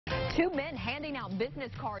Two men handing out business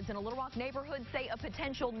cards in a Little Rock neighborhood say a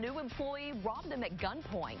potential new employee robbed them at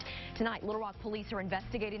gunpoint. Tonight, Little Rock police are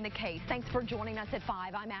investigating the case. Thanks for joining us at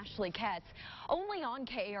 5. I'm Ashley Ketz. Only on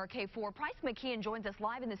KARK4, Price McKeon joins us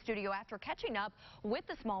live in the studio after catching up with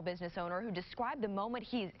the small business owner who described the moment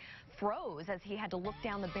he froze as he had to look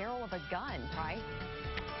down the barrel of a gun. Price?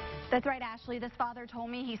 That's right, Ashley. This father told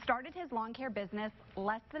me he started his lawn care business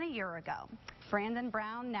less than a year ago. Brandon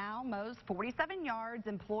Brown now mows 47 yards,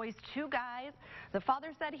 employs 2 guys. The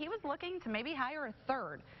father said he was looking to maybe hire a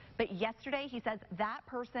third. But yesterday, he says that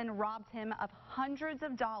person robbed him of hundreds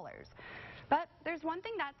of dollars. But there's one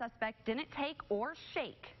thing that suspect didn't take or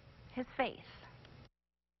shake: his faith.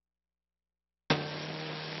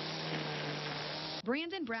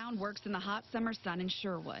 Brandon Brown works in the hot summer sun in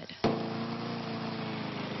Sherwood.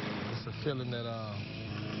 It's a feeling that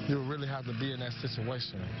you really have to be in that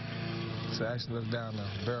situation to actually look down the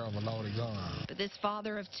barrel of a loaded gun. But this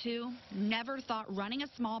father of 2 never thought running a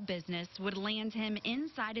small business would land him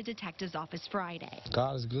inside a detective's office Friday.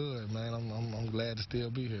 God is good, man. I'm glad to still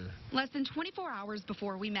be here. Less than 24 hours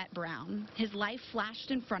before we met Brown, his life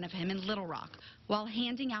flashed in front of him in Little Rock while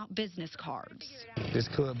handing out business cards. This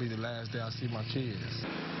could be the last day I see my kids.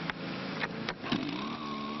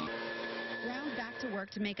 Brown's back to work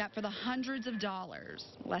to make up for the hundreds of dollars.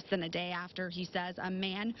 Less than a day after, he says, a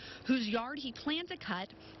man whose yard he planned to cut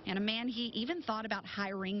and a man he even thought about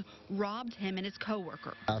hiring robbed him and his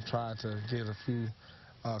coworker. I've tried to get a few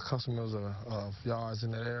customers of yards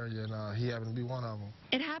in that area, and he happened to be one of them.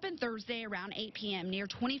 It happened Thursday around 8 p.m. near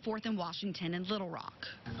 24th and Washington in Little Rock.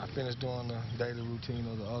 I finished doing the daily routine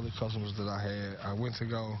of the other customers that I had. I went to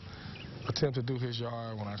go attempt to do his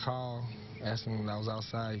yard. When I called, asked him when I was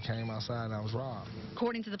outside, he came outside and I was robbed.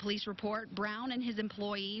 According to the police report, Brown and his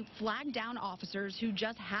employee flagged down officers who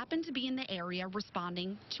just happened to be in the area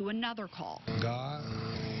responding to another call. God,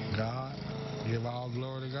 give all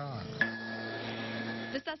glory to God.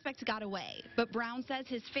 The suspect got away, but Brown says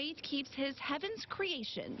his faith keeps his heaven's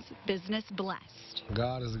creations business blessed.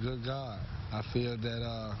 God is a good God. I feel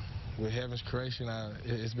that with heaven's creation,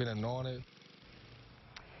 it's been anointed.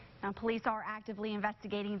 Now, police are actively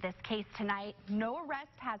investigating this case tonight. No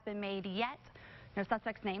arrest has been made yet. No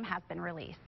suspect's name has been released.